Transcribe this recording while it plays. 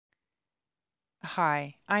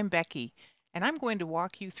Hi, I'm Becky, and I'm going to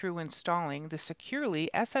walk you through installing the Securly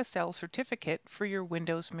SSL certificate for your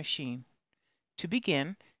Windows machine. To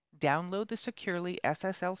begin, download the Securly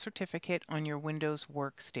SSL certificate on your Windows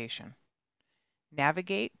workstation.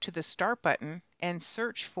 Navigate to the Start button and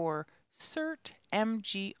search for Cert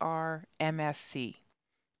MGR MSC.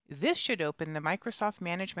 This should open the Microsoft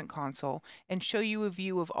Management Console and show you a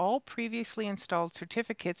view of all previously installed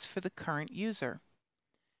certificates for the current user.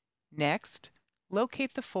 Next,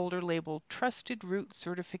 locate the folder labeled Trusted Root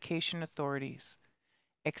Certification Authorities.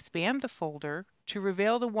 Expand the folder to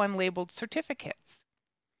reveal the one labeled Certificates.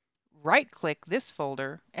 Right-click this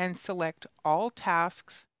folder and select All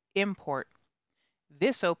Tasks, Import.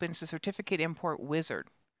 This opens the Certificate Import wizard.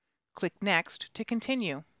 Click Next to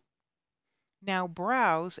continue. Now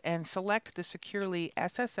browse and select the Securly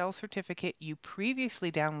SSL certificate you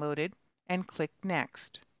previously downloaded and click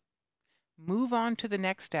Next. Move on to the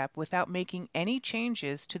next step without making any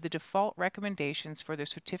changes to the default recommendations for the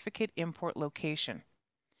certificate import location.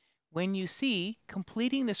 When you see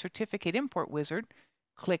completing the certificate import wizard,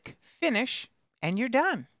 click Finish and you're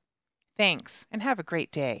done. Thanks and have a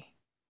great day.